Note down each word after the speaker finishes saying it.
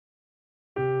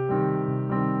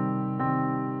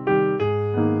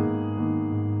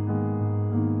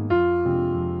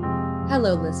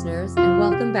Hello, listeners, and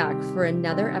welcome back for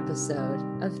another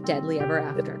episode of Deadly Ever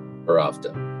After. Or after.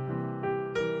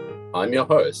 I'm your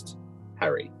host,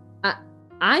 Harry.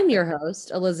 I'm your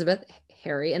host, Elizabeth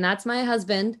Harry, and that's my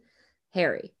husband,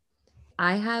 Harry.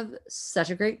 I have such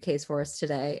a great case for us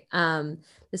today.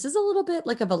 This is a little bit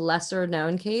like of a lesser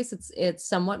known case. It's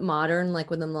somewhat modern, like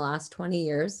within the last 20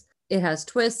 years. It has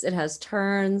twists, it has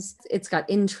turns, it's got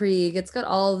intrigue, it's got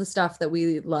all the stuff that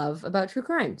we love about true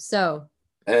crime. So,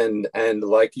 and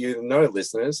like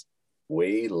listeners,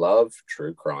 we love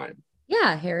true crime.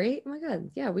 yeah, Harry. Oh my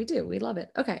God. Yeah, we do. We love it.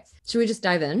 Okay. Should we just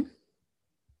dive in?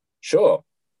 Sure.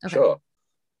 Okay. Sure.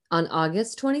 On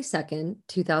August 22nd,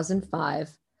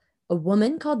 2005, a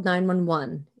woman called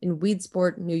 911 in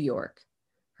Weedsport, New York.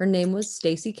 Her name was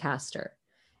Stacy Castor,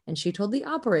 and she told the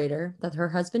operator that her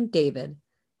husband, David,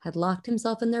 had locked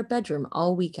himself in their bedroom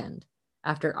all weekend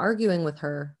after arguing with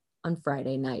her on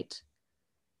Friday night.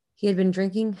 He had been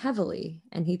drinking heavily,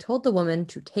 and he told the woman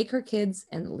to take her kids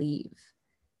and leave.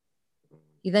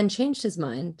 He then changed his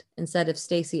mind and said if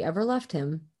Stacy ever left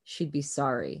him, she'd be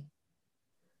sorry.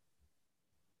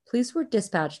 Police were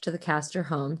dispatched to the Castor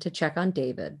home to check on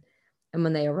David, and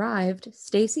when they arrived,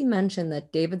 Stacy mentioned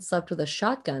that David slept with a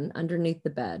shotgun underneath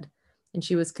the bed, and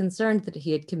she was concerned that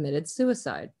he had committed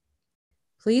suicide.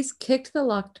 Police kicked the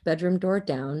locked bedroom door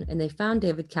down, and they found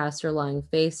David Castor lying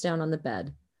face down on the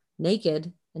bed,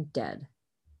 naked and dead.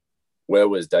 Where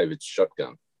was David's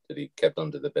shotgun that he kept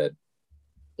under the bed?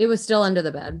 It was still under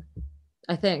the bed,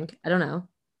 I think. I don't know.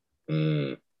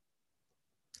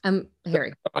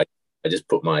 Harry. I just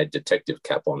put my detective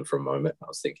cap on for a moment. I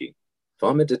was thinking, if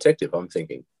I'm a detective, I'm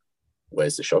thinking,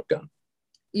 where's the shotgun?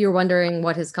 You're wondering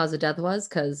what his cause of death was?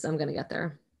 Because I'm going to get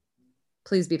there.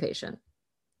 Please be patient.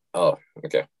 Oh,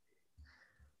 okay.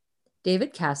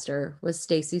 David Castor was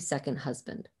Stacy's second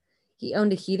husband. He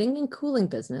owned a heating and cooling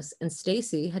business, and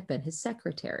Stacy had been his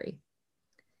secretary.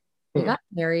 They got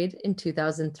married in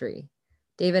 2003.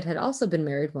 David had also been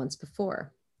married once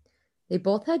before. They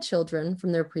both had children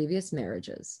from their previous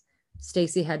marriages.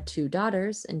 Stacy had 2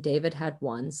 daughters, and David had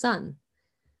 1 son.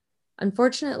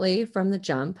 Unfortunately, from the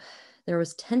jump, there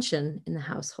was tension in the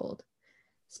household.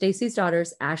 Stacy's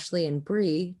daughters, Ashley and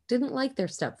Bree, didn't like their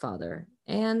stepfather,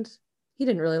 and he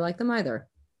didn't really like them either.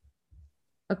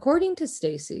 According to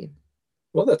Stacy.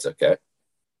 Well, that's okay.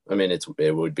 I mean, it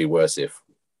would be worse if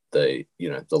the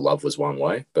love was one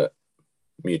way, but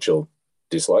mutual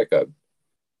dislike.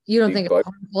 You don't think it's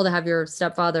harmful to have your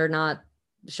stepfather not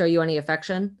show you any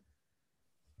affection?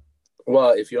 Well,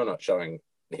 if you're not showing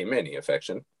him any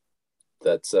affection,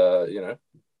 that's I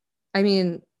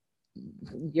mean,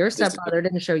 your stepfather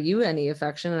didn't show you any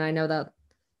affection, and I know that,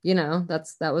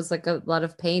 that was like a lot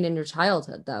of pain in your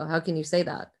childhood, though. How can you say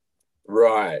that?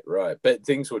 Right. But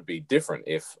things would be different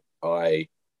if I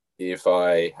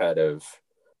had have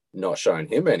not shown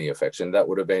him any affection. That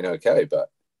would have been okay. But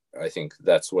I think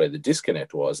that's where the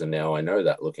disconnect was. And now I know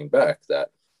that looking back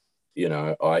that,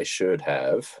 I should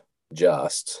have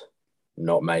just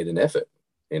not made an effort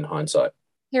in hindsight.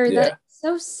 Harry, that's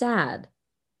so sad.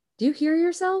 Do you hear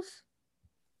yourself?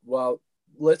 Well,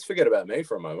 let's forget about me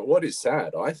for a moment. What is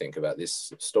sad, I think, about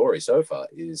this story so far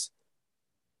is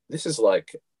this is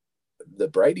like the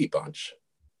Brady Bunch.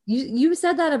 You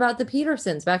said that about the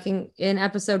Petersons back in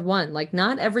episode 1. Like,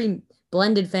 not every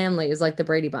blended family is like the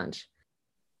Brady Bunch.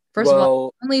 First of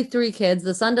all, only 3 kids.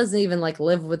 The son doesn't even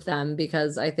live with them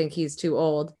because I think he's too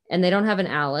old. And they don't have an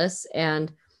Alice.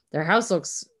 And their house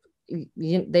looks,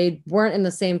 they weren't in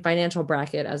the same financial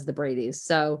bracket as the Bradys.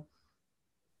 So,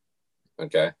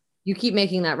 okay. You keep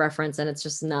making that reference and it's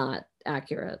just not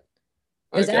accurate.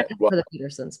 It's accurate for the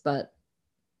Petersons, but.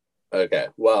 Okay.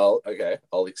 Well, okay.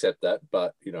 I'll accept that.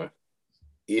 But,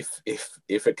 if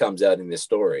it comes out in this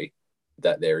story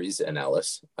that there is an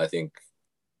Alice, I think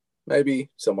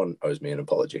maybe someone owes me an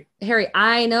apology. Harry,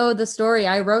 I know the story.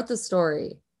 I wrote the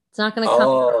story. It's not going to come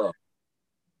out.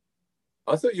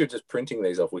 I thought you were just printing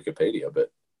these off Wikipedia,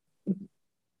 but.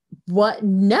 What?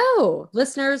 No.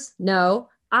 Listeners, no.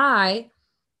 I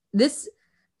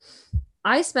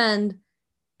spend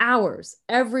hours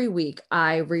every week.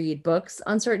 I read books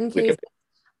on certain cases.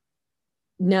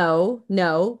 No,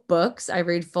 books. I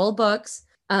read full books.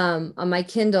 On my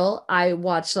Kindle, I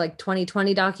watch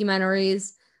 2020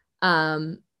 documentaries.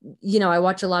 I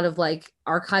watch a lot of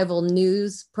archival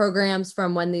news programs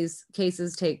from when these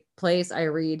cases take place. I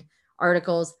read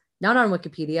articles, not on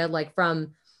Wikipedia,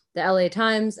 from the LA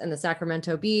Times and the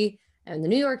Sacramento Bee and the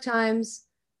New York Times.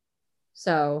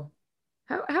 So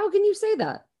how can you say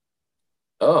that?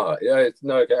 Oh, yeah,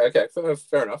 no, okay,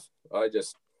 fair enough.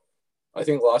 I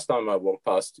think last time I walked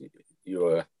past you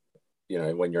were,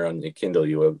 when you're on your Kindle,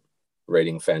 you were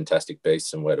reading Fantastic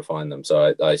Beasts and where to find them.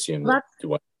 So I assume Well, that you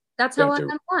want that's to how go I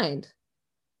to unwind.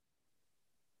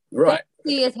 right.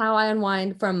 Fantasy is how I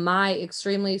unwind from my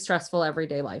extremely stressful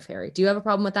everyday life, Harry. Do you have a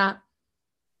problem with that?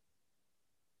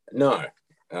 No.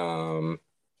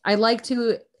 I like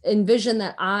to envision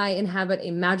that I inhabit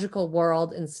a magical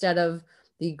world instead of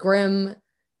the grim,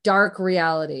 dark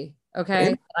reality, okay,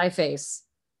 Grim? that I face.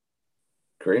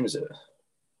 Grim's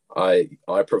I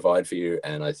provide for you,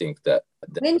 and I think that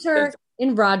Winter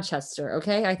in Rochester,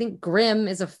 okay? I think grim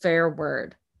is a fair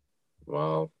word.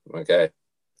 well, okay,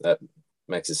 that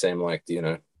makes it seem like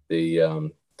the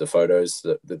photos,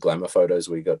 the glamour photos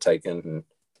we got taken and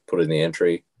put in the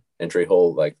entry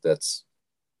hall. Like that's,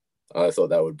 I thought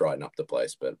that would brighten up the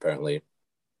place, but apparently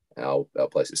our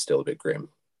place is still a bit grim.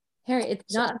 Harry,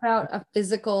 it's So not about a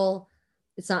physical,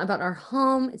 it's not about our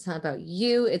home, it's not about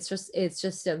you. It's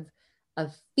just a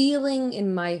feeling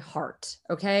in my heart,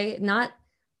 okay? Not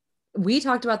we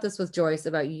talked about this with Joyce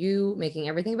about you making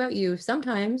everything about you.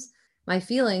 Sometimes my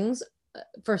feelings,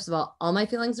 first of all my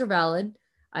feelings are valid.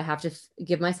 I have to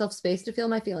give myself space to feel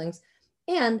my feelings.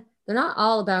 And they're not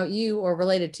all about you or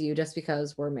related to you just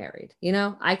because we're married. You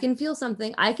know, I can feel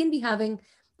something. I can be having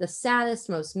the saddest,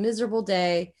 most miserable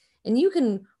day, and you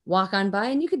can walk on by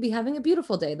and you could be having a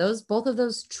beautiful day. Both of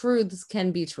those truths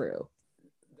can be true.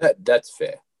 that's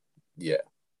fair. Yeah.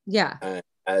 Yeah. And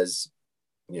as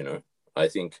you know, I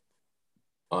think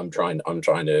I'm trying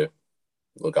to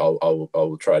look.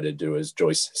 I'll try to do as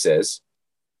Joyce says,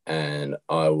 and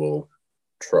I will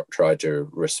try to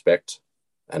respect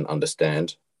and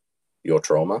understand your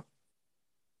trauma.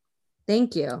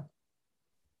 Thank you.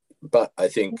 But I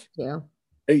Thank think, you.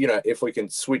 if we can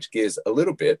switch gears a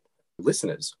little bit,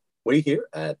 listeners, we here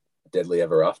at Deadly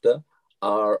Ever After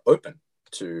are open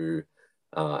to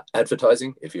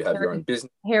advertising. If you have your own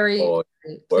business Harry, or work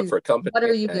please, for a company, what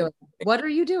are you doing? What are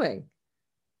you doing?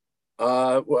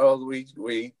 well, we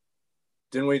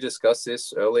didn't we discuss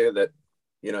this earlier that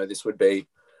this would be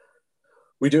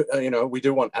we do we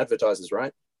do want advertisers,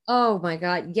 right? Oh my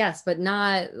God, yes, but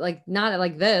not like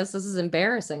this. This is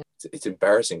embarrassing. It's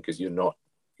embarrassing because you're not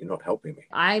helping me.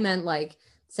 I meant like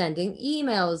sending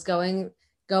emails, going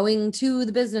to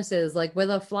the businesses, like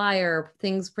with a flyer,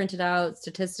 things printed out,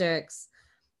 statistics,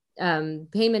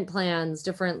 payment plans,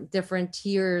 different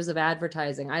tiers of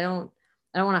advertising. I don't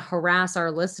want to harass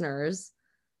our listeners.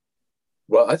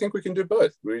 Well, I think we can do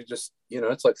both. We just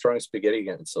it's like throwing spaghetti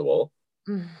against the wall.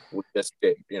 We just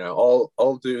get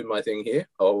I'll do my thing here.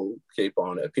 I'll keep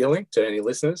on appealing to any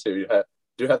listeners who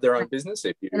do have their own business.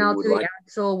 If And you I'll would do the like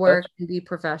actual work and be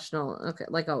professional. Okay,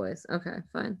 like always. Okay,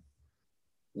 fine.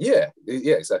 yeah,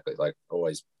 exactly, like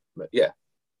always. But yeah,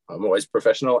 I'm always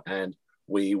professional, and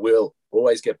we will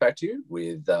always get back to you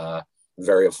with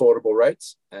very affordable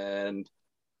rates. And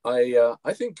I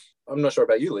think, I'm not sure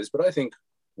about you, Liz, but I think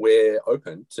we're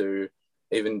open to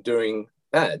even doing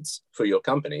ads for your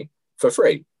company for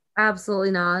free.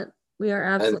 Absolutely not. We are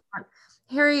And absolutely not.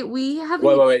 Harry, we haven't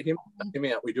wait, hear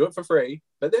me out. We do it for free,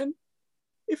 but then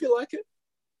if you like it,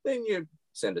 then you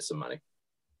send us some money.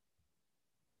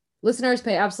 listeners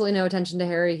pay absolutely no attention to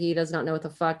Harry. He does not know what the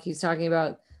fuck he's talking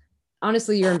about.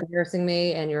 Honestly, you're embarrassing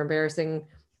me and you're embarrassing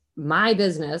my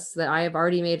business that I have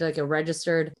already made like a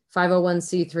registered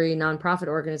 501c3 nonprofit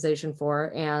organization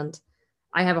for. And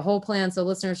I have a whole plan. So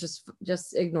listeners,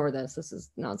 just ignore this. This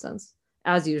is nonsense.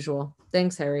 As usual.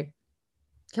 Thanks, Harry.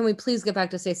 Can we please get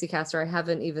back to Stacey Castor? I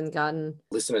haven't even gotten.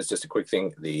 Listeners, just a quick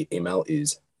thing. The email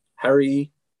is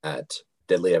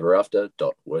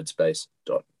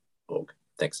harry@deadlyeverafter.wordspace.org.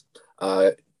 Thanks.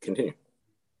 Continue.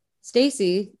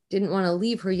 Stacy didn't want to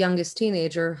leave her youngest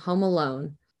teenager home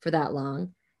alone for that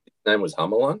long. His name was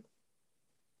Humalon.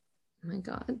 Oh my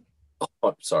God.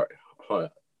 Oh, sorry. I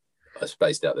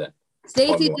spaced out there.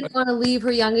 Stacy didn't want to leave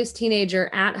her youngest teenager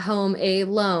at home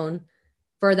alone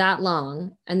for that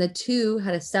long, and the two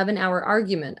had a 7-hour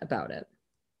argument about it.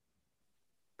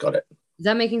 Got it. Is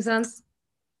that making sense?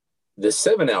 The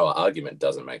 7-hour argument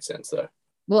doesn't make sense, though.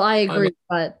 Well, I agree,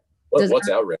 but what's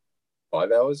our rate?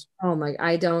 5 hours? Oh my,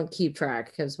 I don't keep track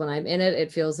because when I'm in it,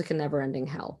 it feels like a never-ending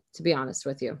hell, to be honest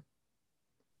with you. I'm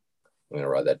going to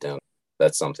write that down.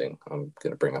 That's something I'm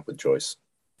going to bring up with Joyce.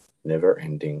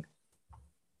 Never-ending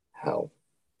hell.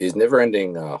 Is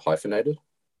never-ending hyphenated?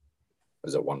 Or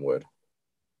is it one word?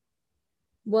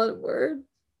 What word?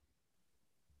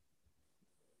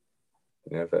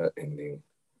 Never-ending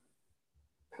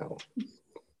hell.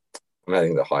 I'm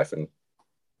adding the hyphen.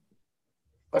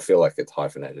 I feel like it's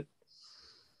hyphenated.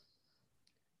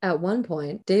 At one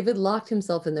point, David locked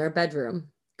himself in their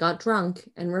bedroom, got drunk,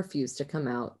 and refused to come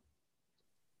out.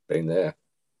 Been there.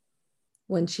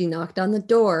 When she knocked on the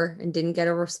door and didn't get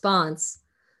a response,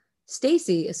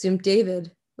 Stacy assumed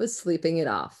David was sleeping it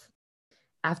off.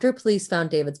 After police found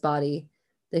David's body,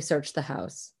 they searched the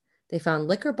house. They found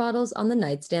liquor bottles on the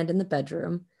nightstand in the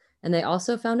bedroom, and they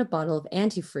also found a bottle of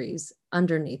antifreeze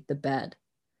underneath the bed.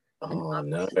 Oh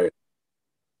no!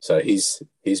 So he's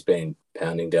been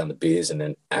pounding down the beers and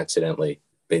then accidentally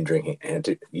been drinking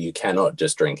You cannot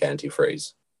just drink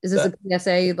antifreeze. Is this a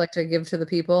PSA you'd like to give to the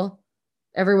people?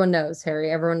 Everyone knows, Harry.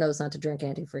 Everyone knows not to drink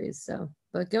antifreeze. So,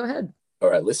 but go ahead. All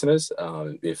right, listeners.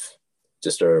 If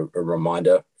just a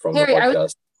reminder from Harry, the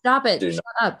podcast. Stop it.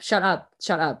 Shut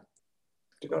up.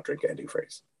 Do not drink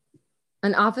antifreeze.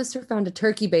 An officer found a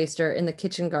turkey baster in the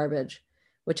kitchen garbage,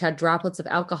 which had droplets of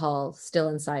alcohol still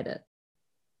inside it.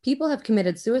 People have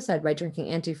committed suicide by drinking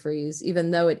antifreeze,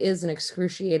 even though it is an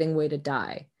excruciating way to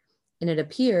die. And it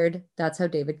appeared that's how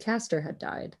David Castor had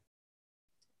died.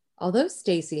 Although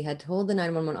Stacy had told the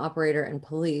 911 operator and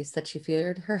police that she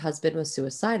feared her husband was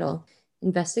suicidal,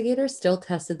 investigators still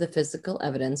tested the physical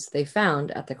evidence they found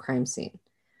at the crime scene.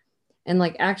 And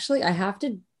actually, I have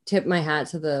to tip my hat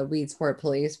to the Weedsport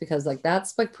police because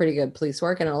that's pretty good police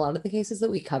work. And in a lot of the cases that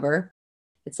we cover,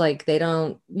 it's they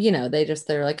don't,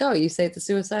 they're like, oh, you say it's a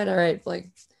suicide. All right.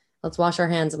 Let's wash our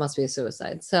hands. It must be a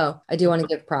suicide. So I do want to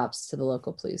give props to the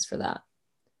local police for that.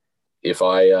 If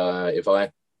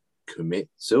I commit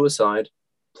suicide,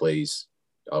 please,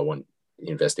 I want to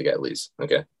investigate Liz.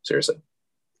 Okay. Seriously.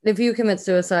 If you commit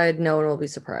suicide, no one will be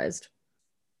surprised.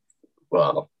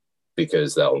 Well,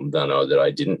 because they'll know that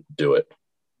I didn't do it.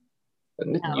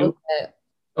 And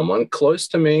someone close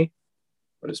to me,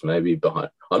 but it's maybe behind.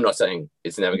 I'm not saying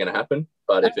it's never going to happen,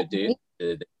 but if it did,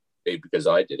 it'd be because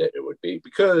I did it. It would be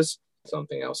because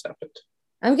something else happened.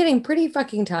 I'm getting pretty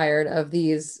fucking tired of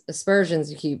these aspersions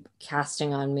you keep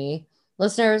casting on me.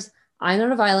 Listeners, I'm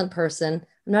not a violent person.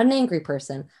 I'm not an angry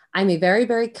person. I'm a very,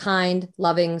 very kind,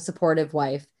 loving, supportive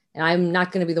wife, and I'm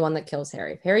not going to be the one that kills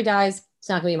Harry. If Harry dies, it's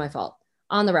not going to be my fault.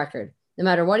 On the record, no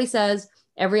matter what he says,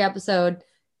 every episode,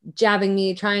 jabbing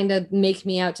me, trying to make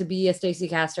me out to be a Stacy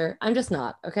Castor. I'm just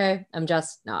not, okay? I'm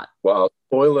just not. Well,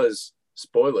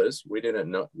 spoilers. We didn't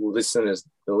know. The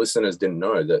listeners didn't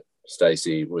know that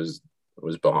Stacy was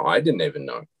behind. I didn't even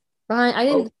know. I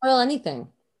didn't spoil anything.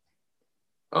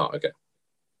 Oh, okay.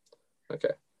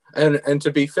 And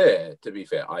to be fair,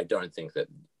 I don't think that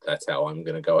that's how I'm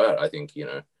going to go out. I think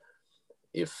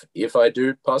if I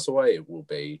do pass away, it will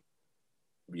be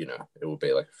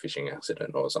like a fishing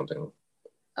accident or something.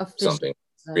 Something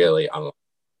really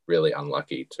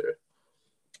unlucky to,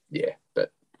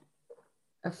 but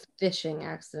a fishing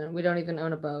accident. We don't even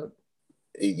own a boat.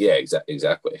 Yeah,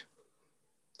 exactly.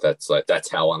 That's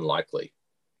how unlikely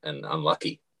and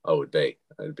unlucky I would be.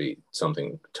 It would be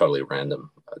something totally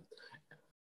random.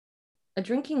 A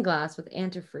drinking glass with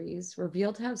antifreeze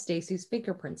revealed to have Stacy's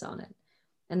fingerprints on it,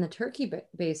 and the turkey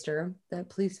baster that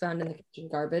police found in the kitchen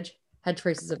garbage had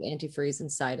traces of antifreeze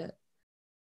inside it.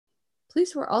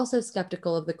 Police were also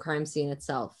skeptical of the crime scene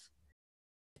itself.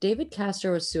 If David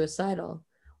Castor was suicidal,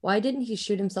 why didn't he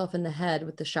shoot himself in the head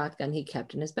with the shotgun he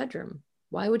kept in his bedroom?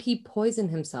 Why would he poison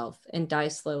himself and die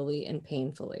slowly and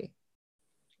painfully?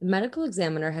 The medical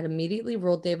examiner had immediately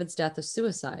ruled David's death a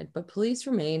suicide, but police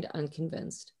remained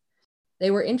unconvinced.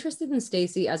 They were interested in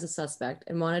Stacy as a suspect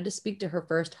and wanted to speak to her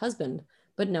first husband,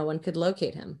 but no one could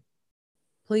locate him.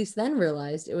 Police then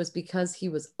realized it was because he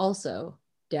was also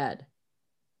dead.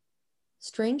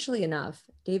 Strangely enough,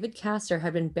 David Castor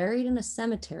had been buried in a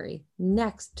cemetery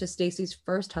next to Stacy's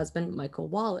first husband, Michael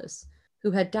Wallace,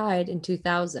 who had died in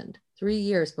 2000, 3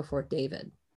 years before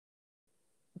David.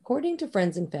 According to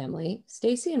friends and family,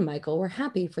 Stacy and Michael were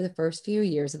happy for the first few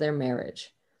years of their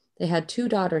marriage. They had 2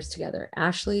 daughters together,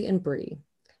 Ashley and Bree.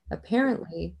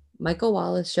 Apparently, Michael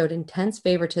Wallace showed intense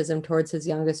favoritism towards his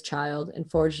youngest child and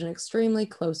forged an extremely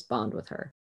close bond with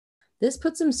her. This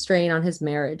put some strain on his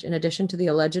marriage in addition to the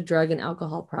alleged drug and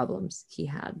alcohol problems he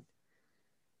had.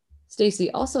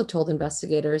 Stacy also told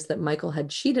investigators that Michael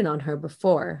had cheated on her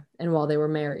before and while they were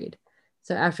married.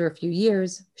 So after a few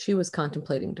years, she was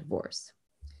contemplating divorce.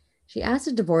 She asked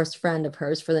a divorced friend of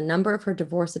hers for the number of her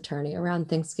divorce attorney around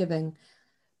Thanksgiving,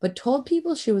 but told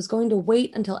people she was going to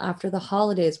wait until after the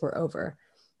holidays were over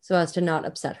so as to not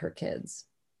upset her kids.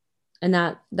 And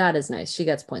that is nice. She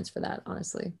gets points for that,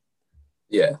 honestly.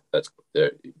 Yeah, that's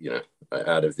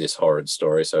out of this horrid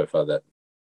story so far, that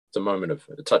it's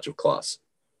a touch of class.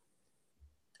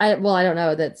 I don't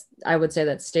know that I would say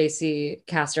that Stacy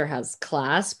Castor has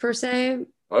class per se.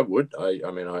 I would. I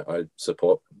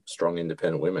support strong,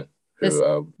 independent women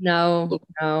who look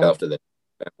after their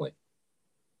family.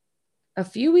 A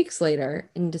few weeks later,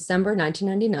 in December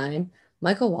 1999,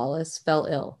 Michael Wallace fell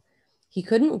ill. He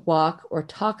couldn't walk or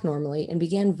talk normally and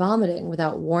began vomiting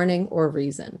without warning or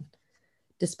reason.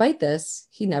 Despite this,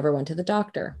 he never went to the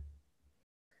doctor.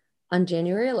 On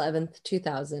January 11th,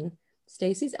 2000,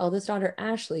 Stacy's eldest daughter,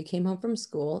 Ashley, came home from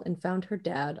school and found her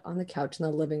dad on the couch in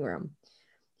the living room.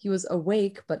 He was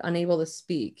awake but unable to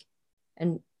speak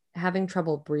and having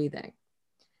trouble breathing.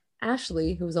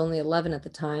 Ashley, who was only 11 at the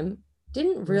time,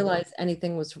 didn't realize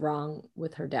anything was wrong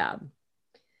with her dad.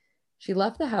 She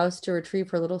left the house to retrieve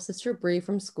her little sister Bree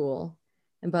from school,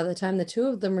 and by the time the two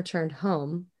of them returned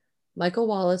home, Michael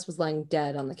Wallace was lying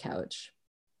dead on the couch.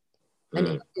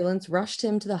 An ambulance rushed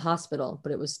him to the hospital,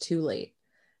 but it was too late.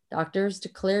 Doctors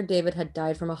declared David had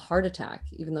died from a heart attack,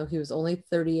 even though he was only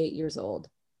 38 years old.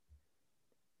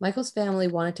 Michael's family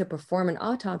wanted to perform an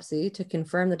autopsy to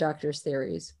confirm the doctor's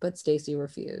theories, but Stacy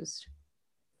refused.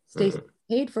 Stacy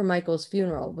paid for Michael's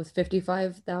funeral with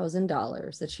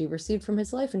 $55,000 that she received from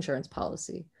his life insurance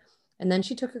policy, and then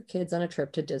she took her kids on a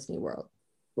trip to Disney World.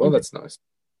 Well, that's nice.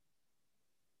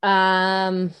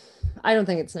 I don't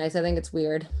think it's nice. I think it's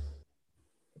weird.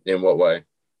 In what way?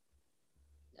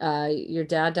 Your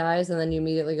dad dies and then you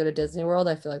immediately go to Disney World.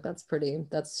 I feel like that's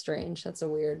strange. That's a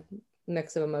weird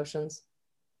mix of emotions.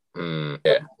 Yeah.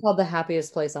 It's called the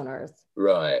happiest place on earth.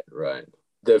 Right.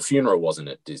 The funeral wasn't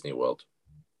at Disney World.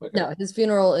 Okay. No, his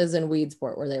funeral is in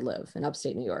Weedsport, where they live in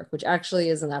upstate New York, which actually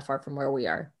isn't that far from where we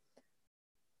are.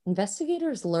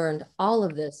 Investigators learned all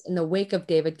of this in the wake of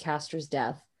David Castor's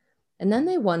death, and then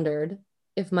they wondered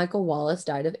if Michael Wallace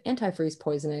died of antifreeze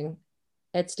poisoning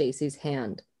at Stacy's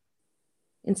hand.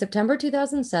 In September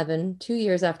 2007, 2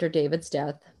 years after David's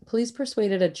death, police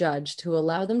persuaded a judge to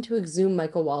allow them to exhume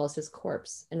Michael Wallace's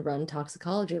corpse and run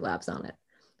toxicology labs on it,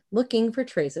 looking for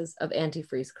traces of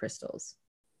antifreeze crystals.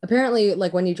 Apparently,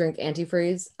 like when you drink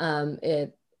antifreeze,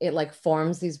 it like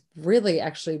forms these really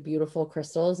actually beautiful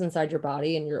crystals inside your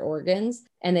body and your organs,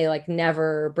 and they like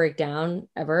never break down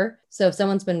ever. So if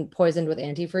someone's been poisoned with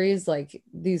antifreeze, like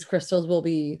these crystals will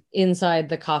be inside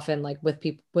the coffin, like with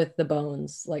people with the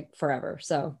bones, like forever.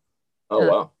 So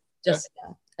wow. Just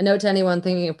a note to anyone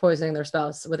thinking of poisoning their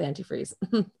spouse with antifreeze.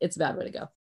 It's a bad way to go.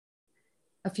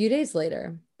 A few days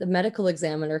later, the medical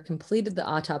examiner completed the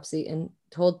autopsy and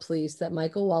told police that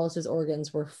Michael Wallace's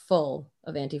organs were full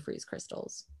of antifreeze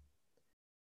crystals.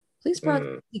 Police brought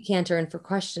Stacy Cantor in for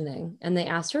questioning, and they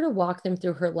asked her to walk them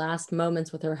through her last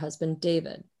moments with her husband,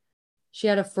 David. She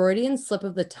had a Freudian slip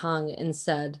of the tongue and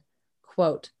said,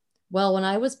 quote, "Well, when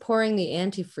I was pouring the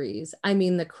antifreeze, I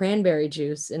mean the cranberry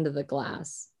juice into the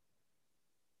glass."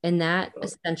 And that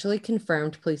essentially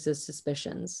confirmed police's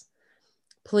suspicions.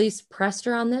 Police pressed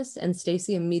her on this, and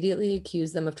Stacy immediately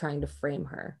accused them of trying to frame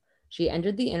her. She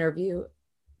ended the interview,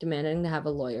 demanding to have a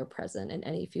lawyer present in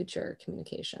any future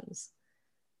communications.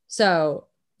 So,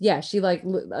 yeah, she like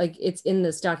it's in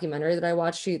this documentary that I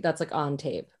watched. That's like on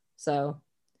tape. So,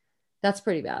 that's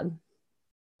pretty bad.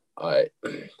 I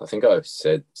think I've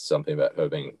said something about her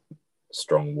being a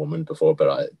strong woman before,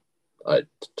 but I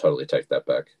totally take that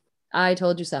back. I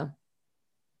told you so.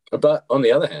 But on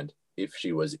the other hand, if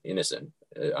she was innocent,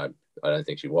 I don't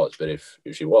think she was, but if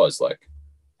she was, like,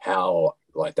 how,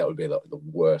 like, that would be the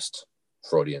worst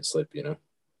Freudian slip, you know?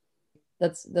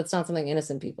 That's not something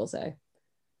innocent people say.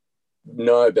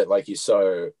 No, but like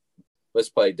let's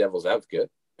play devil's advocate.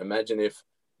 Imagine if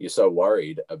you're so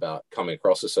worried about coming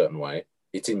across a certain way,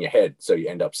 it's in your head, so you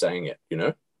end up saying it, you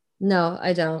know? No,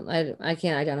 I don't. I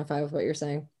can't identify with what you're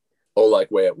saying. Or like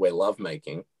we're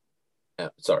lovemaking.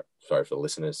 Sorry for the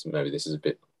listeners. Maybe this is a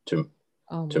bit too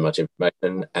much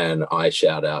information, and I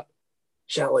shout out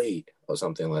Shally or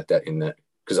something like that in that,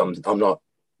 because I'm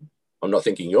not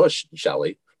thinking you're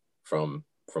Shally from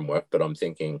work, but I'm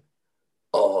thinking,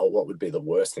 oh, what would be the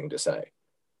worst thing to say?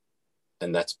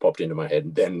 And that's popped into my head.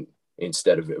 And then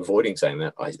instead of avoiding saying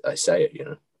that, I say it, you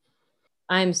know.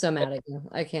 I'm so mad at you.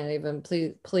 I can't even.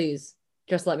 Please,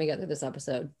 just let me get through this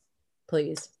episode,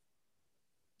 please.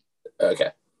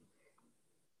 Okay.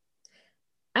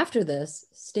 After this,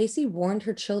 Stacy warned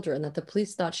her children that the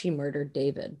police thought she murdered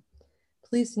David.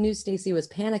 Police knew Stacy was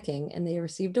panicking, and they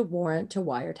received a warrant to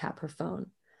wiretap her phone.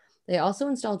 They also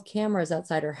installed cameras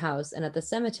outside her house and at the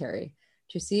cemetery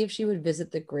to see if she would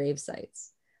visit the grave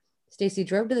sites. Stacy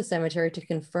drove to the cemetery to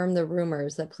confirm the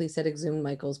rumors that police had exhumed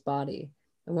Michael's body.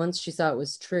 And once she saw it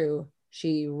was true,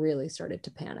 she really started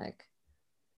to panic.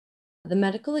 The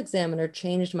medical examiner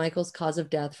changed Michael's cause of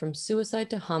death from suicide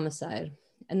to homicide,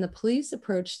 and the police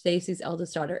approached Stacy's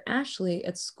eldest daughter, Ashley,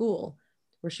 at school,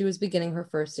 where she was beginning her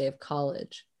first day of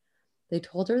college. They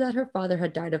told her that her father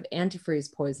had died of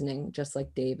antifreeze poisoning, just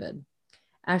like David.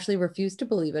 Ashley refused to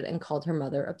believe it and called her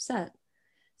mother upset.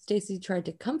 Stacy tried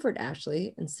to comfort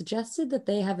Ashley and suggested that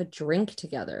they have a drink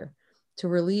together, to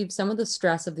relieve some of the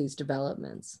stress of these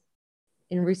developments.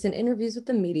 In recent interviews with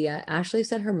the media, Ashley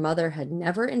said her mother had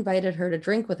never invited her to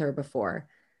drink with her before,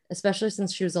 especially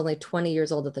since she was only 20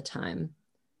 years old at the time.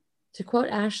 To quote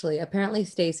Ashley, apparently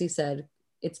Stacey said,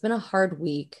 "It's been a hard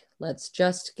week. Let's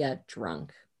just get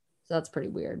drunk." So that's pretty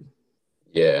weird.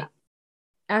 Yeah.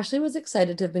 Ashley was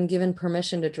excited to have been given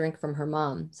permission to drink from her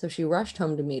mom, so she rushed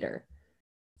home to meet her.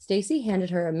 Stacey handed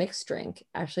her a mixed drink.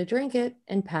 Ashley drank it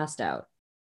and passed out.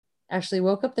 Ashley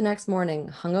woke up the next morning,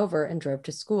 hungover, and drove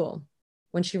to school.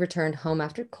 When she returned home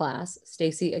after class,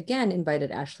 Stacey again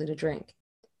invited Ashley to drink.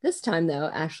 This time, though,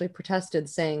 Ashley protested,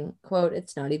 saying, quote,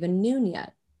 "It's not even noon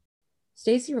yet."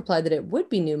 Stacey replied that it would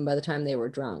be noon by the time they were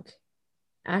drunk.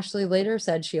 Ashley later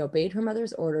said she obeyed her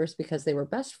mother's orders because they were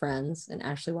best friends and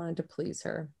Ashley wanted to please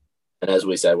her. And as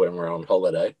we say when we're on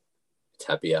holiday, it's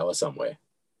happy hour somewhere.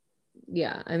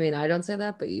 Yeah, I mean, I don't say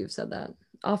that, but you've said that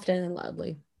often and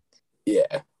loudly.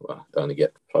 Yeah, well, I only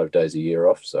get 5 days a year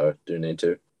off, so do need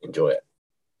to enjoy it.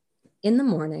 In the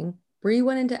morning, Bree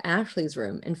went into Ashley's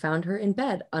room and found her in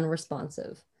bed,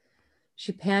 unresponsive.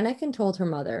 She panicked and told her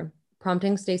mother,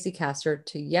 prompting Stacey Castor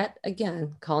to yet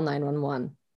again call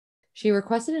 911. She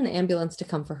requested an ambulance to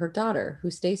come for her daughter,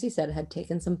 who Stacey said had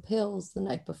taken some pills the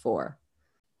night before.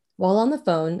 While on the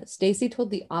phone, Stacey told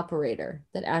the operator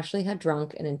that Ashley had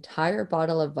drunk an entire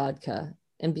bottle of vodka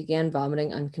and began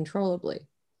vomiting uncontrollably.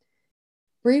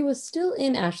 Bree was still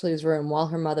in Ashley's room while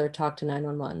her mother talked to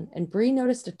 911, and Bree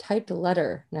noticed a typed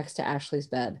letter next to Ashley's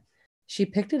bed. She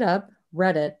picked it up,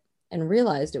 read it, and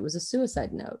realized it was a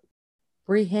suicide note.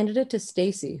 Bree handed it to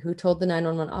Stacey, who told the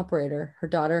 911 operator her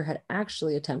daughter had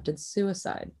actually attempted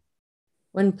suicide.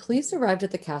 When police arrived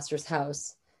at the Castor's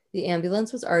house, the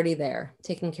ambulance was already there,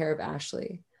 taking care of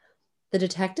Ashley. The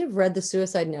detective read the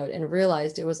suicide note and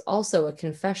realized it was also a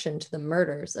confession to the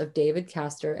murders of David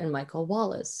Castor and Michael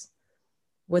Wallace,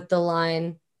 with the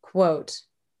line, quote,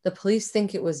 "The police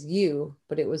think it was you,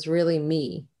 but it was really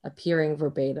me," appearing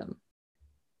verbatim.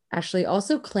 Ashley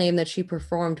also claimed that she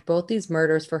performed both these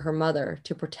murders for her mother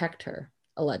to protect her,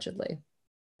 allegedly.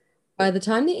 By the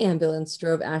time the ambulance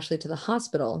drove Ashley to the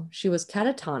hospital, she was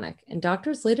catatonic, and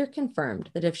doctors later confirmed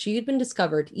that if she had been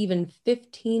discovered even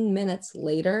 15 minutes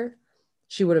later,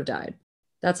 she would have died.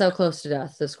 That's how close to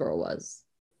death this girl was.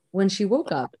 When she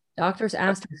woke up, doctors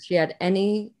asked her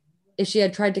if she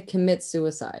had tried to commit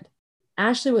suicide.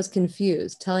 Ashley was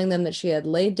confused, telling them that she had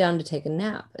laid down to take a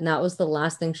nap, and that was the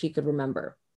last thing she could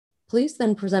remember. Police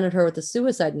then presented her with a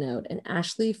suicide note, and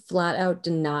Ashley flat out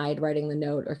denied writing the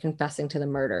note or confessing to the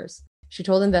murders. She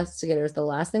told investigators the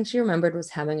last thing she remembered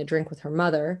was having a drink with her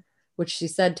mother, which she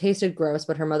said tasted gross,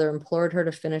 but her mother implored her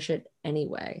to finish it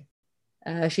anyway.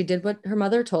 She did what her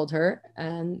mother told her,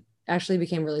 and Ashley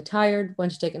became really tired,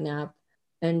 went to take a nap,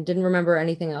 and didn't remember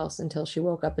anything else until she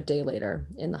woke up a day later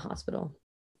in the hospital.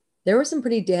 There were some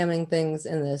pretty damning things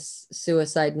in this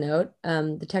suicide note.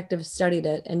 Detectives studied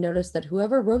it and noticed that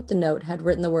whoever wrote the note had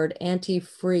written the word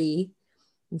anti-free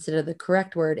instead of the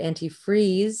correct word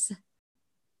antifreeze.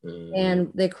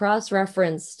 And they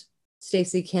cross-referenced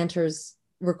Stacey Cantor's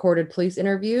recorded police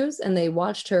interviews, and they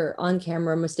watched her on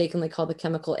camera mistakenly call the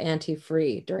chemical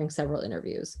anti-free during several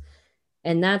interviews.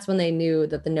 And that's when they knew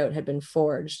that the note had been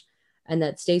forged, and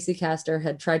that Stacey Castor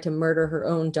had tried to murder her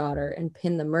own daughter and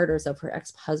pin the murders of her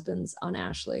ex-husbands on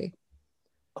Ashley.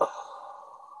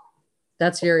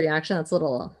 That's your reaction? That's a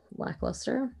little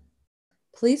lackluster.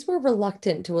 Police were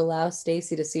reluctant to allow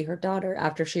Stacey to see her daughter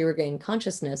after she regained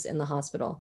consciousness in the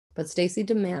hospital, but Stacey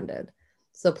demanded,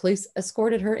 so police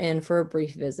escorted her in for a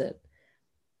brief visit.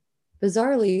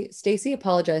 Bizarrely, Stacey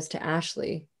apologized to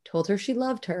Ashley, told her she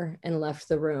loved her, and left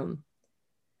the room.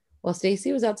 While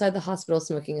Stacey was outside the hospital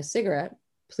smoking a cigarette,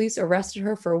 police arrested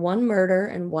her for one murder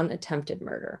and one attempted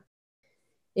murder.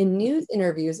 In news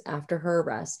interviews after her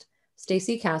arrest,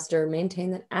 Stacey Castor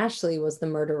maintained that Ashley was the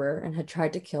murderer and had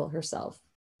tried to kill herself.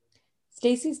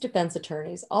 Stacey's defense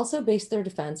attorneys also based their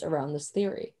defense around this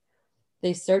theory.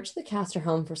 They searched the Castor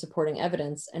home for supporting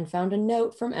evidence and found a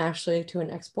note from Ashley to an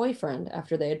ex-boyfriend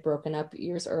after they had broken up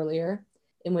years earlier,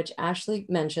 in which Ashley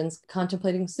mentions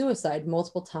contemplating suicide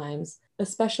multiple times,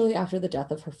 especially after the death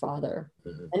of her father.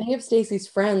 Many of Stacey's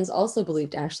friends also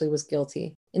believed Ashley was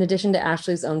guilty, in addition to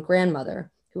Ashley's own grandmother,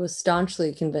 who was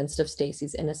staunchly convinced of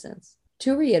Stacey's innocence.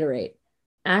 To reiterate,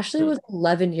 Ashley was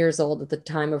 11 years old at the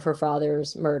time of her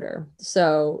father's murder.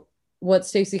 So what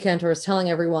Stacey Cantor is telling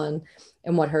everyone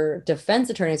and what her defense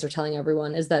attorneys are telling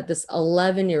everyone is that this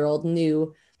 11-year-old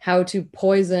knew how to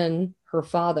poison her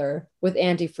father with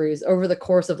antifreeze over the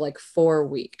course of like 4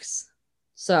 weeks.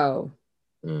 So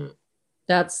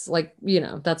that's like,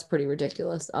 that's pretty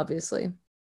ridiculous, obviously.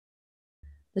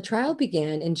 The trial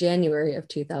began in January of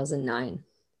 2009.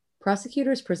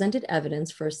 Prosecutors presented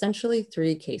evidence for essentially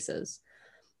three cases.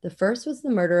 The first was the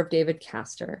murder of David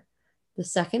Castor. The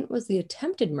second was the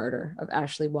attempted murder of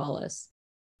Ashley Wallace.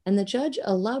 And the judge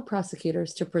allowed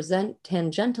prosecutors to present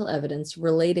tangential evidence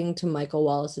relating to Michael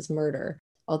Wallace's murder,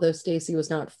 although Stacey was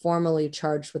not formally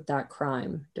charged with that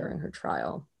crime during her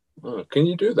trial. Oh, can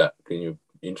you do that? Can you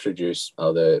introduce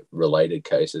other related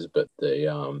cases, but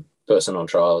the person on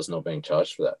trial is not being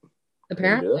charged for that?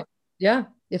 Apparently, yeah.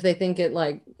 If they think it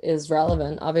is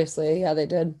relevant, obviously, yeah, they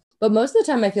did. But most of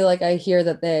the time, I feel like I hear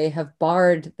that they have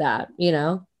barred that, Yeah,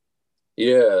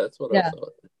 that's what I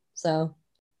thought. So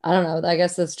I don't know. I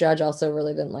guess this judge also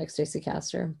really didn't like Stacey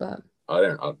Castor, but I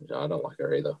don't like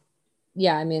her either.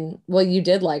 Yeah, I mean, well, you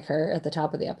did like her at the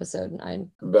top of the episode.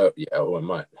 But yeah, we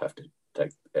might have to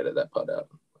edit that part out.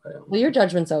 Well, your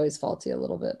judgment's always faulty a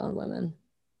little bit on women.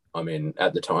 I mean,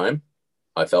 at the time,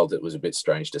 I felt it was a bit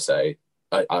strange to say.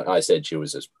 I said she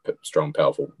was a strong,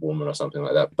 powerful woman or something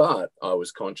like that. But I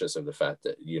was conscious of the fact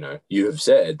that, you have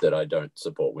said that I don't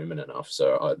support women enough.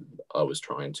 So I was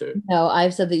trying to. No,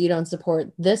 I've said that you don't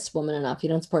support this woman enough. You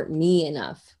don't support me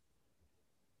enough.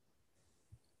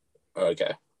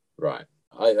 Okay, right.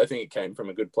 I think it came from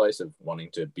a good place of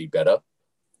wanting to be better.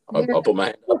 I'll put my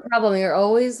hand up. Problem. You're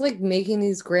always making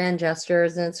these grand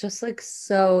gestures, and it's just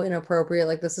so inappropriate.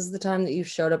 Like, this is the time that you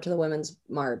showed up to the women's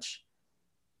march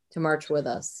to march with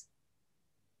us.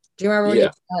 Do you remember when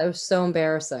it was so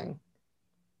embarrassing?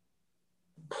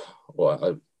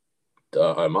 Well,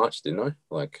 I marched, didn't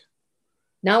I?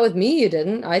 Not with me, you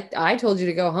didn't. I told you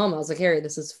to go home. I was like, Harry,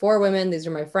 this is for women. These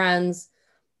are my friends.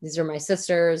 These are my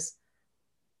sisters.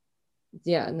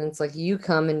 Yeah, and then it's you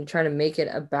come and you try to make it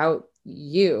about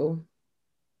you.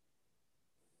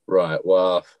 Right.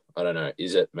 Well, I don't know.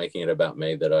 Is it making it about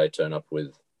me that I turn up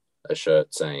with a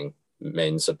shirt saying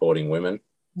men supporting women?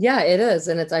 Yeah, it is.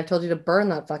 And I've told you to burn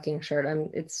that fucking shirt.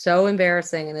 It's so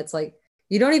embarrassing. And it's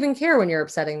you don't even care when you're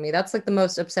upsetting me. That's the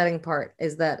most upsetting part,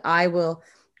 is that I will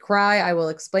cry, I will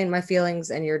explain my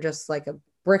feelings, and you're just like a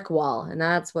brick wall. And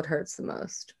that's what hurts the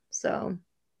most. So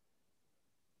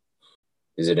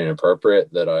is it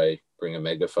inappropriate that I bring a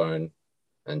megaphone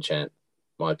and chant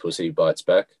 "My pussy bites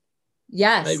back"?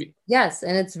 Yes. Maybe. Yes.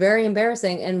 And it's very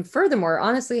embarrassing. And furthermore,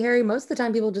 honestly, Harry, most of the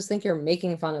time people just think you're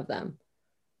making fun of them.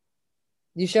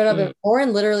 You showed up and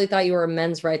Lauren literally thought you were a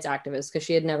men's rights activist because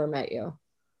she had never met you.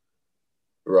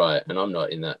 Right. And I'm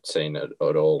not in that scene at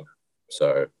all.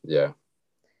 So, yeah.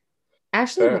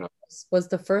 Ashley was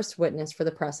the first witness for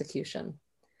the prosecution.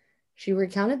 She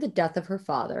recounted the death of her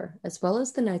father, as well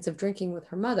as the nights of drinking with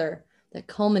her mother that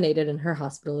culminated in her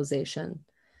hospitalization.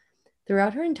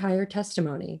 Throughout her entire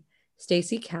testimony,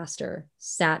 Stacey Castor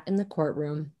sat in the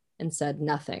courtroom and said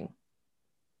nothing,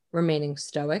 remaining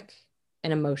stoic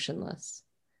and emotionless.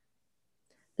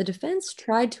 The defense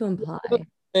tried to imply...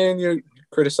 And you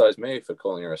criticize me for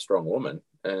calling her a strong woman,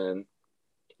 and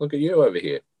look at you over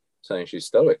here saying she's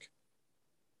stoic.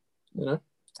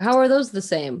 How are those the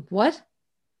same? What?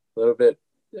 A little bit,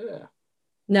 yeah.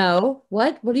 No.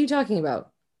 What are you talking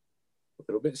about? A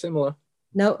little bit similar.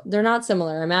 No, they're not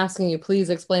similar. I'm asking you, please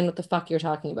explain what the fuck you're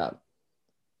talking about.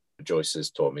 Joyce has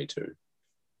taught me to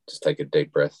just take a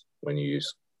deep breath when you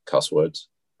use cuss words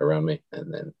around me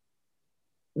and then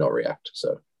not react.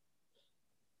 So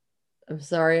I'm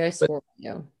sorry I swore at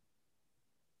you.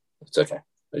 It's okay.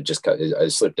 I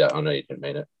slipped out. I know you didn't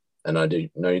mean it. And I do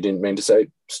know you didn't mean to say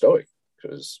stoic,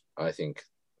 because I think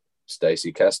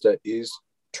Stacey Castor is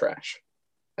trash.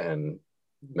 And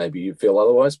maybe you feel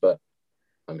otherwise, but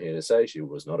I'm here to say she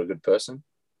was not a good person.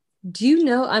 Do you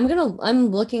know, I'm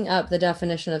looking up the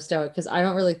definition of stoic because I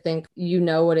don't really think you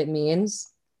know what it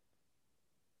means.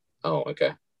 Oh,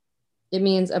 okay. It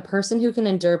means a person who can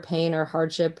endure pain or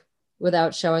hardship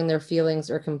without showing their feelings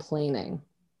or complaining.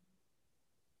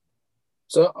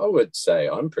 So I would say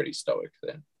I'm pretty stoic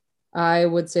then. I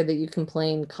would say that you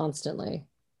complain constantly.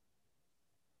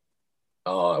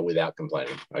 Oh, without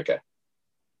complaining. Okay.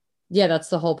 Yeah, that's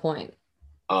the whole point.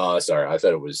 Oh, sorry. I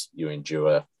thought it was you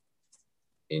endure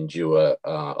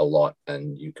a lot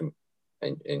and you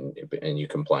you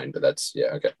complain, but that's, yeah,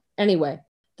 okay. Anyway,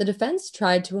 the defense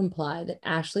tried to imply that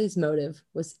Ashley's motive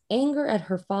was anger at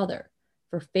her father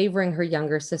for favoring her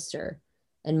younger sister,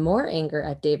 and more anger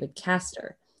at David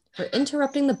Castor for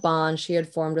interrupting the bond she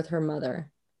had formed with her mother.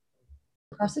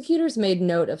 Prosecutors made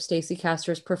note of Stacey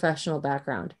Castor's professional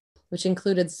background, which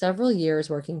included several years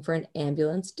working for an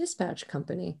ambulance dispatch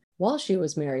company while she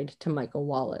was married to Michael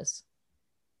Wallace.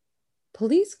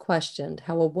 Police questioned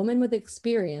how a woman with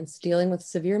experience dealing with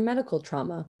severe medical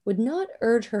trauma would not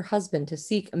urge her husband to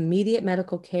seek immediate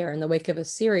medical care in the wake of a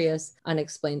serious,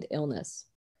 unexplained illness.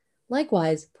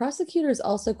 Likewise, prosecutors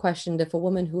also questioned if a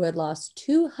woman who had lost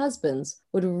 2 husbands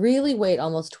would really wait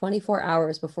almost 24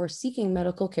 hours before seeking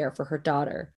medical care for her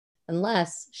daughter,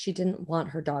 unless she didn't want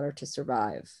her daughter to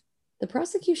survive. The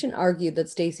prosecution argued that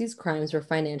Stacy's crimes were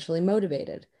financially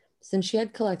motivated, since she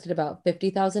had collected about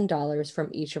 $50,000 from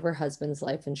each of her husband's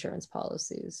life insurance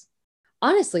policies.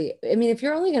 Honestly, I mean, if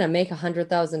you're only going to make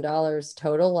 $100,000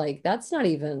 total, like that's not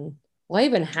even, why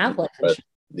even have life insurance?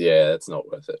 Yeah, that's not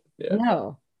worth it. Yeah.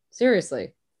 No,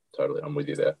 seriously. Totally. I'm with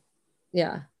you there.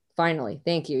 Yeah, finally.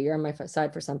 Thank you. You're on my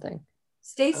side for something.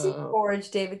 Stacy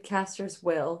forged David Castor's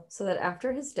will so that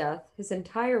after his death, his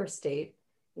entire estate,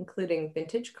 including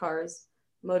vintage cars,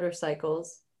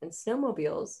 motorcycles, and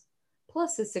snowmobiles,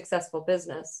 plus his successful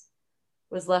business,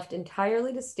 was left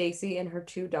entirely to Stacy and her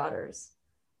 2 daughters.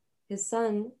 His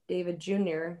son, David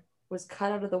Jr., was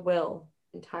cut out of the will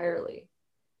entirely,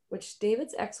 which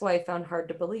David's ex-wife found hard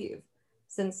to believe,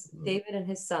 since David and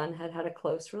his son had had a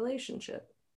close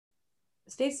relationship.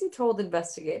 Stacy told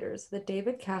investigators that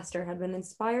David Castor had been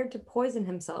inspired to poison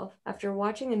himself after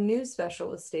watching a news special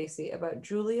with Stacy about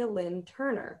Julia Lynn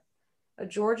Turner, a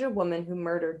Georgia woman who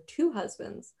murdered 2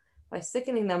 husbands by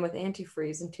sickening them with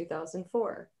antifreeze in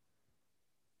 2004.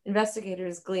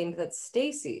 Investigators gleaned that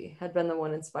Stacy had been the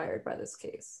one inspired by this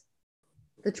case.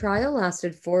 The trial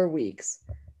lasted 4 weeks,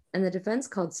 and the defense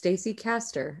called Stacy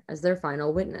Castor as their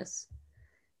final witness.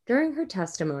 During her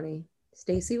testimony,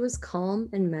 Stacy was calm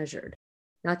and measured,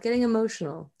 not getting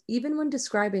emotional, even when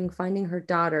describing finding her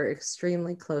daughter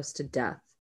extremely close to death.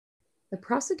 The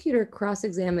prosecutor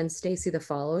cross-examined Stacy the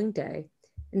following day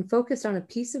and focused on a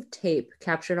piece of tape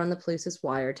captured on the police's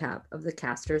wiretap of the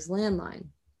Castor's landline.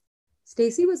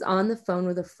 Stacy was on the phone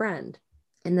with a friend,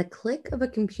 and the click of a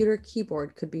computer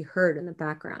keyboard could be heard in the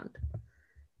background.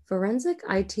 Forensic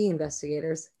IT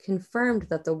investigators confirmed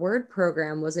that the word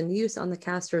program was in use on the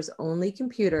Castor's only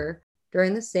computer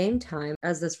during the same time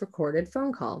as this recorded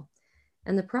phone call,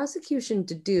 and the prosecution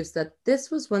deduced that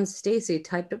this was when Stacy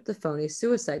typed up the phony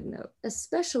suicide note,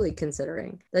 especially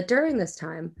considering that during this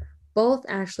time, both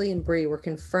Ashley and Bree were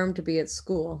confirmed to be at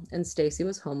school and Stacy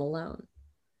was home alone.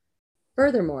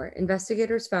 Furthermore,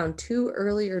 investigators found 2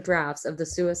 earlier drafts of the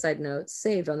suicide note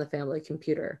saved on the family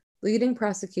computer, leading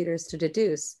prosecutors to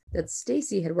deduce that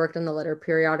Stacy had worked on the letter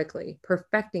periodically,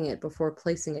 perfecting it before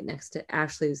placing it next to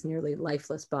Ashley's nearly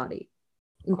lifeless body.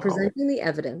 In presenting the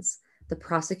evidence, the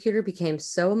prosecutor became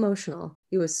so emotional,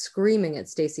 he was screaming at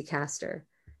Stacy Castor,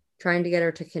 trying to get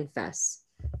her to confess.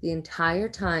 The entire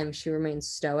time, she remained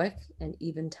stoic and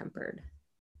even-tempered.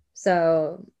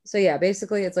 So yeah,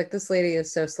 basically it's like this lady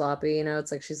is so sloppy, you know,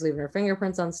 it's like she's leaving her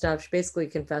fingerprints on stuff. She basically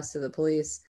confessed to the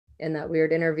police in that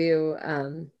weird interview,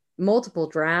 multiple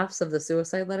drafts of the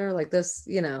suicide letter, like this,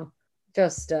 you know,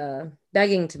 just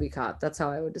begging to be caught. That's how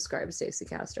I would describe Stacy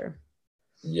Castor.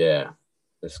 Yeah,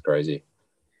 that's crazy.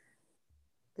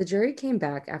 The jury came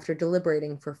back after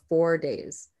deliberating for 4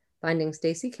 days, finding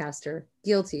Stacy Castor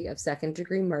guilty of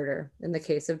second-degree murder in the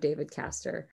case of David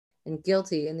Castor and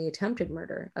guilty in the attempted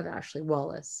murder of Ashley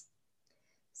Wallace.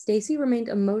 Stacy remained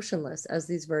emotionless as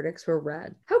these verdicts were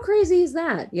read. How crazy is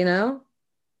that, you know?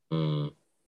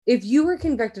 If you were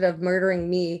convicted of murdering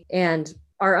me and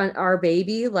our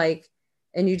baby, like,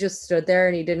 and you just stood there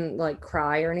and you didn't like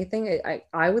cry or anything,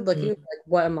 I would look at you like,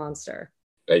 what a monster.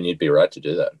 And you'd be right to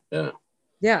do that. Yeah.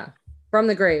 Yeah. From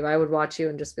the grave, I would watch you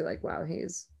and just be like, wow,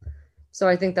 so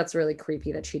I think that's really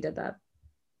creepy that she did that.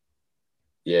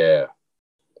 Yeah.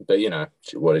 But, you know,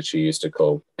 what did she used to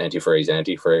call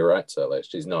antifree, right? So, like,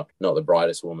 she's not the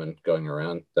brightest woman going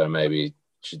around, though maybe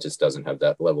she just doesn't have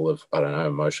that level of, I don't know,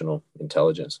 emotional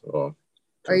intelligence or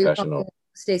compassion. Are you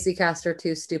Stacy Castor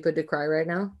too stupid to cry right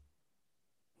now?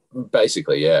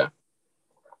 Basically, yeah.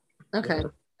 Okay. Yeah.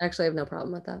 Actually, I have no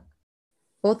problem with that.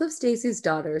 Both of Stacy's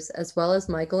daughters, as well as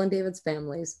Michael and David's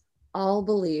families, all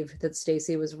believed that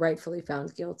Stacy was rightfully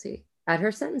found guilty. At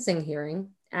her sentencing hearing,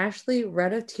 Ashley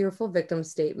read a tearful victim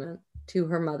statement to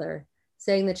her mother,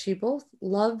 saying that she both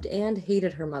loved and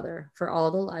hated her mother for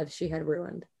all the lives she had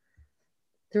ruined.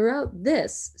 Throughout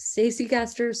this, Stacy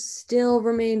Castor still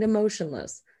remained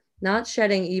emotionless, not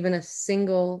shedding even a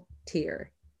single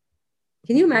tear.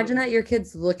 Can you imagine that? Your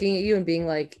kid's looking at you and being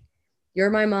like, you're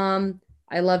my mom,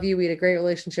 I love you, we had a great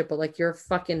relationship, but like, you're a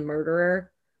fucking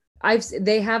murderer.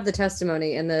 They have the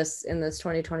testimony in this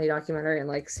 2020 documentary, and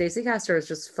like Stacy Castor is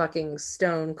just fucking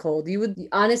stone cold. You would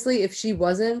honestly, if she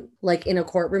wasn't like in a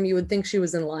courtroom, you would think she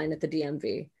was in line at the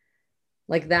DMV.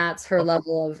 Like that's her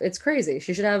level of, it's crazy.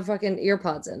 She should have fucking ear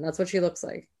pods in. That's what she looks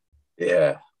like.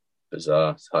 Yeah,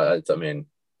 bizarre. I mean,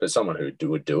 for someone who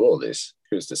would do all this,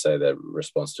 who's to say their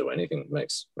response to anything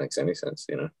makes any sense,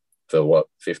 you know? For what,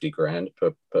 $50,000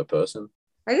 per person?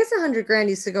 I guess 100 grand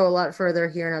used to go a lot further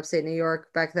here in upstate New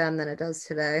York back then than it does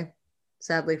today,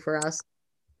 sadly for us.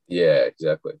 Yeah,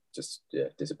 exactly. Just,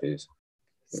 disappears.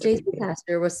 Stacey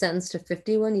Castor was sentenced to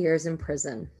 51 years in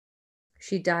prison.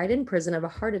 She died in prison of a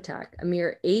heart attack a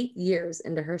mere 8 years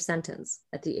into her sentence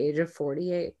at the age of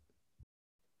 48.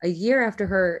 A year after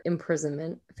her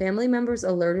imprisonment, family members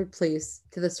alerted police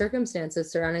to the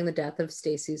circumstances surrounding the death of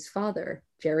Stacey's father,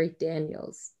 Jerry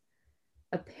Daniels.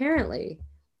 Apparently,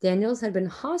 Daniels had been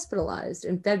hospitalized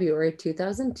in February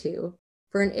 2002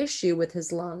 for an issue with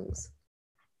his lungs.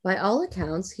 By all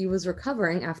accounts, he was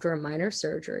recovering after a minor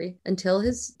surgery until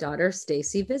his daughter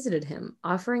Stacey visited him,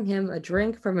 offering him a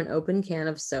drink from an open can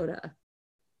of soda.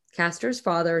 Castor's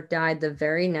father died the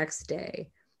very next day,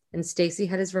 and Stacey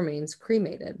had his remains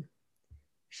cremated.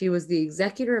 She was the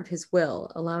executor of his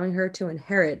will, allowing her to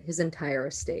inherit his entire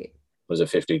estate. Was it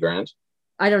 50 grand?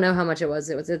 I don't know how much it was.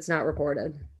 It's not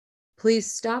reported.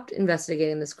 Police stopped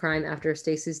investigating this crime after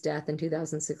Stacey's death in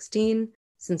 2016,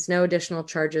 since no additional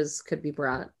charges could be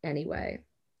brought anyway.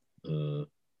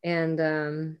 And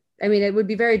I mean, it would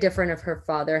be very different if her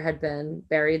father had been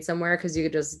buried somewhere, because you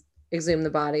could just exhume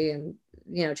the body and,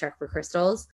 check for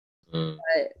crystals.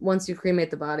 But once you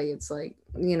cremate the body, it's like,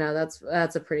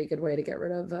 that's a pretty good way to get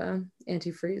rid of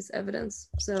antifreeze evidence.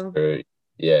 So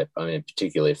yeah, I mean,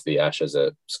 particularly if the ashes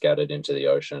are scattered into the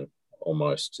ocean,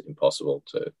 almost impossible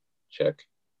to check.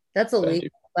 That's illegal,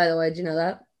 by the way. Did you know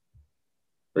that?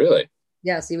 Really?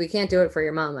 Yeah, see, we can't do it for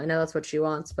your mom. I know that's what she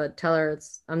wants, but tell her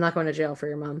I'm not going to jail for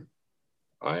your mom.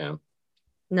 I am.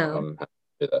 No. I'm happy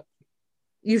to do that.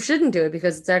 You shouldn't do it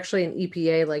because it's actually an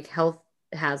EPA health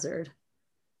hazard.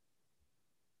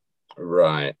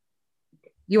 Right.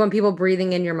 You want people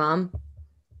breathing in your mom?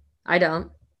 I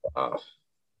don't.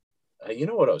 You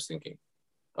know what I was thinking?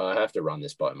 I have to run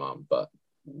this by mom, but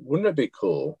wouldn't it be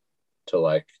cool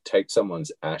to take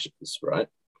someone's ashes, right?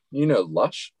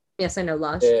 Lush? Yes, I know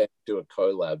Lush. Yeah, do a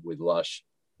collab with Lush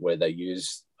where they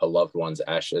use a loved one's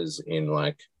ashes in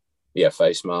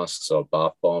face masks or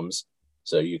bath bombs.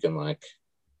 So you can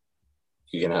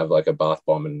have a bath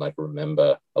bomb and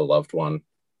remember a loved one.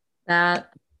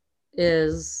 That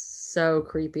is so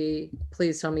creepy.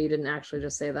 Please tell me you didn't actually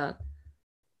just say that.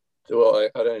 Well,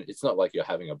 I don't. It's not like you're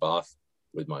having a bath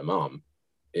with my mom.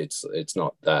 It's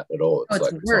not that at all.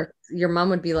 It's worse. Your mom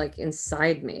would be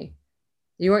inside me.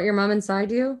 You want your mom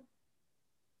inside you?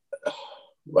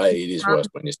 Well, it is worse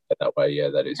when you say it that way. Yeah,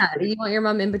 that is. Yeah, do you want your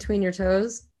mom in between your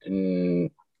toes?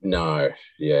 No.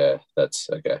 Yeah, that's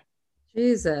okay.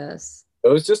 Jesus. It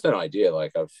was just an idea.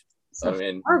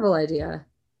 Horrible idea.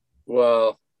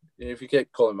 Well, if you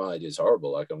keep calling my ideas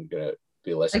horrible, I'm gonna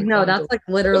be less. No, that's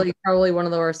literally probably one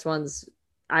of the worst ones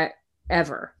I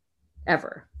ever.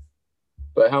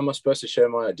 But how am I supposed to share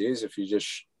my ideas if you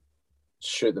just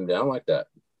shoot them down like that?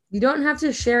 You don't have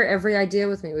to share every idea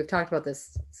with me. We've talked about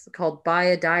this. It's called buy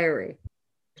a diary.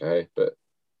 Okay, but.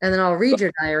 And then I'll read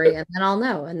your diary and then I'll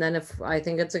know. And then if I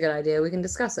think it's a good idea, we can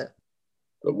discuss it.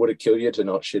 But would it kill you to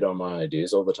not shit on my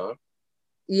ideas all the time?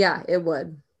 Yeah, it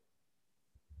would.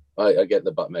 I get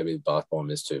maybe the bath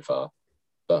bomb is too far,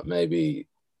 but maybe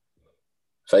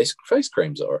face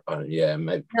creams or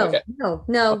maybe.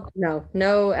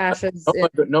 No ashes.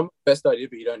 Not my best idea,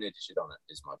 but you don't need to shit on it.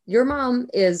 Is my. Your mom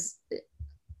is.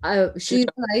 She's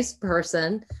a nice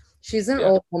person. She's an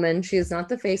old woman. She is not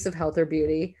the face of health or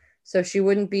beauty, so she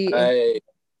wouldn't be.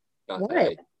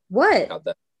 What?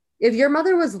 If your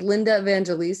mother was Linda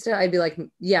Evangelista, I'd be like,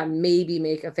 yeah, maybe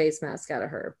make a face mask out of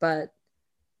her. But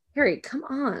Harry, come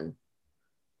on.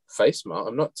 Face mask?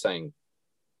 I'm not saying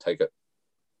take it.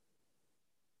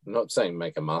 I'm not saying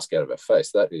make a mask out of her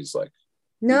face. That is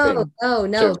no.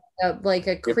 Like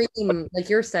a cream, like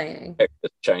you're saying. The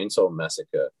Chainsaw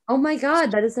Massacre. Oh my God,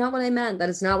 that is not what I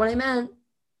meant.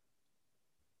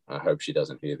 I hope she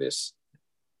doesn't hear this.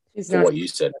 What you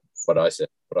said. What I said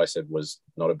was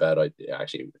not a bad idea.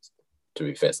 Actually, to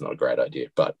be fair, it's not a great idea,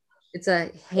 but it's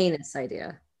a heinous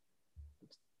idea.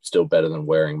 Still better than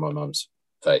wearing my mum's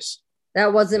face.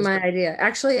 That wasn't my idea.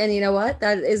 Actually, and you know what?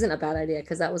 That isn't a bad idea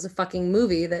because that was a fucking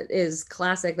movie that is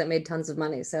classic that made tons of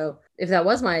money. So if that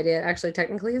was my idea, it actually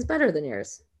technically is better than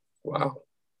yours. Wow.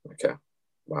 Okay.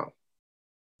 Wow.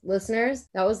 Listeners,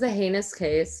 that was the heinous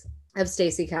case of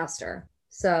Stacey Castor.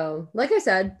 So, like I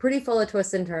said, pretty full of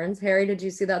twists and turns. Harry, did you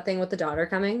see that thing with the daughter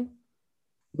coming?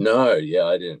 No, yeah,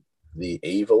 I didn't. The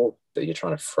evil that you're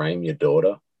trying to frame your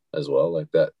daughter as well,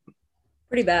 like that.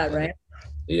 Pretty bad, right?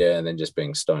 Yeah, and then just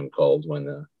being stone cold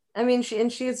when I mean,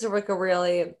 she's a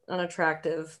really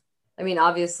unattractive. I mean,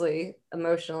 obviously,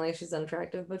 emotionally she's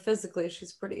unattractive, but physically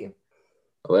she's pretty.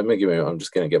 I'm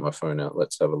just gonna get my phone out.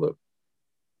 Let's have a look.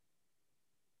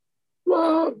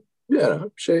 Well, Yeah,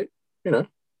 no, she, you know,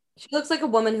 She looks like a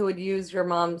woman who would use your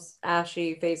mom's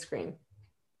ashy face cream.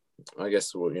 I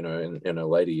guess, well, in her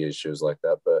later years she was like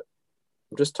that. But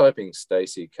I'm just typing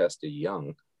Stacey Castor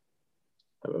Young.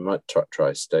 I might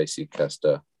try Stacey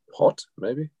Castor Hot.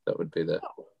 Maybe that would be the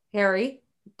Harry,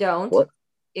 don't. what?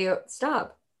 Ew,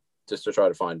 stop. Just to try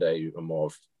to find a more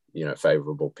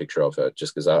favorable picture of her.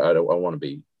 Just because I want to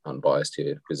be unbiased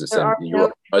here, because There are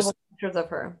no most pictures of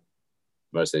her.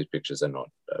 most of these pictures are not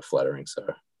flattering. So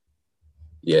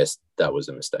yes, that was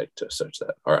a mistake to search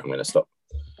that. All right, I'm going to stop.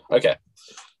 Okay.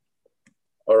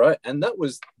 All right, and that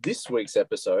was this week's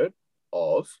episode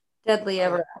of Deadly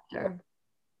Ever After.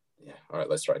 Yeah. All right,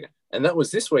 let's try again. And that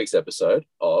was this week's episode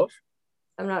of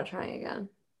I'm not trying again.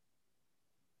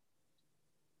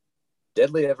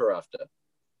 Deadly Ever After.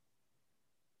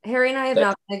 Harry and I have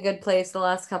not been in a good place the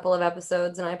last couple of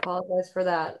episodes, and I apologize for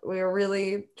that. We were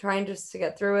really trying just to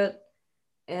get through it,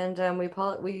 and we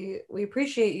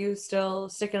appreciate you still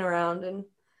sticking around and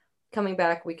coming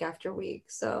back week after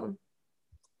week. So,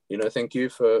 thank you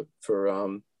for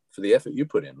the effort you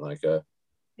put in.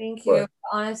 thank you.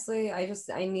 Honestly, I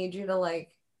need you to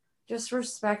just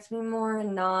respect me more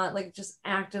and not just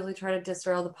actively try to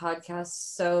disrail the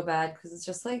podcast so bad, because it's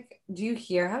just do you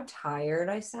hear how tired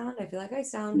I sound? I feel like I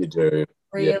sound You do.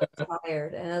 really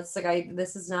tired, and it's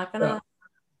this is not gonna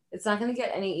it's not gonna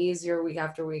get any easier week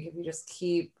after week if you just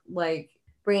keep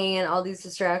bringing in all these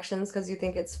distractions because you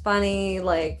think it's funny.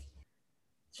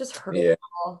 It's just hurting. Yeah.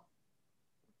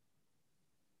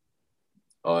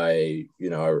 I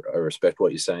respect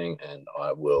what you're saying, and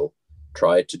I will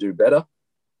try to do better.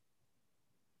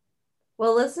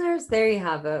 Well, listeners, there you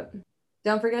have it.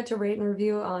 Don't forget to rate and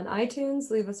review on iTunes.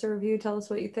 Leave us a review. Tell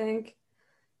us what you think.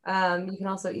 You can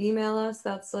also email us.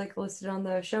 That's listed on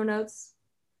the show notes.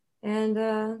 And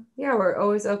yeah, we're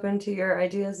always open to your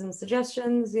ideas and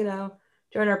suggestions.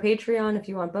 Join our Patreon if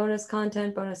you want bonus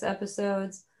content, bonus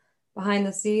episodes, behind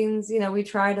the scenes. We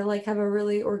try to have a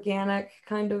really organic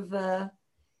kind of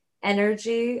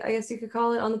energy, I guess you could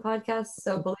call it, on the podcast.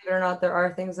 So believe it or not, there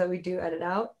are things that we do edit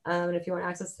out. And if you want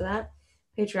access to that,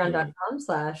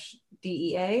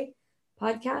 patreon.com/DEA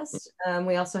podcast.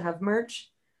 We also have merch,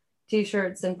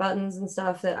 t-shirts and buttons and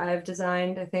stuff that I've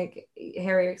designed. I think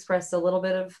Harry expressed a little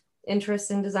bit of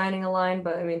interest in designing a line,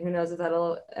 but I mean, who knows if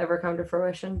that'll ever come to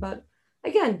fruition. But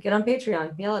again, get on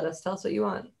Patreon, yell at us, tell us what you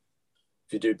want.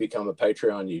 If you do become a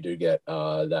Patreon, you do get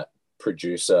that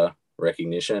producer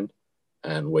recognition,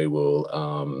 and we will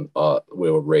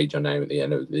read your name at the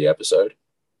end of the episode.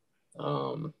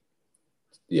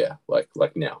 Yeah, like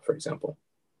now, for example.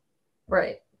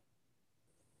 Right.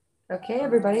 Okay,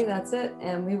 everybody, that's it,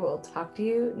 and we will talk to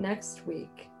you next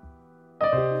week.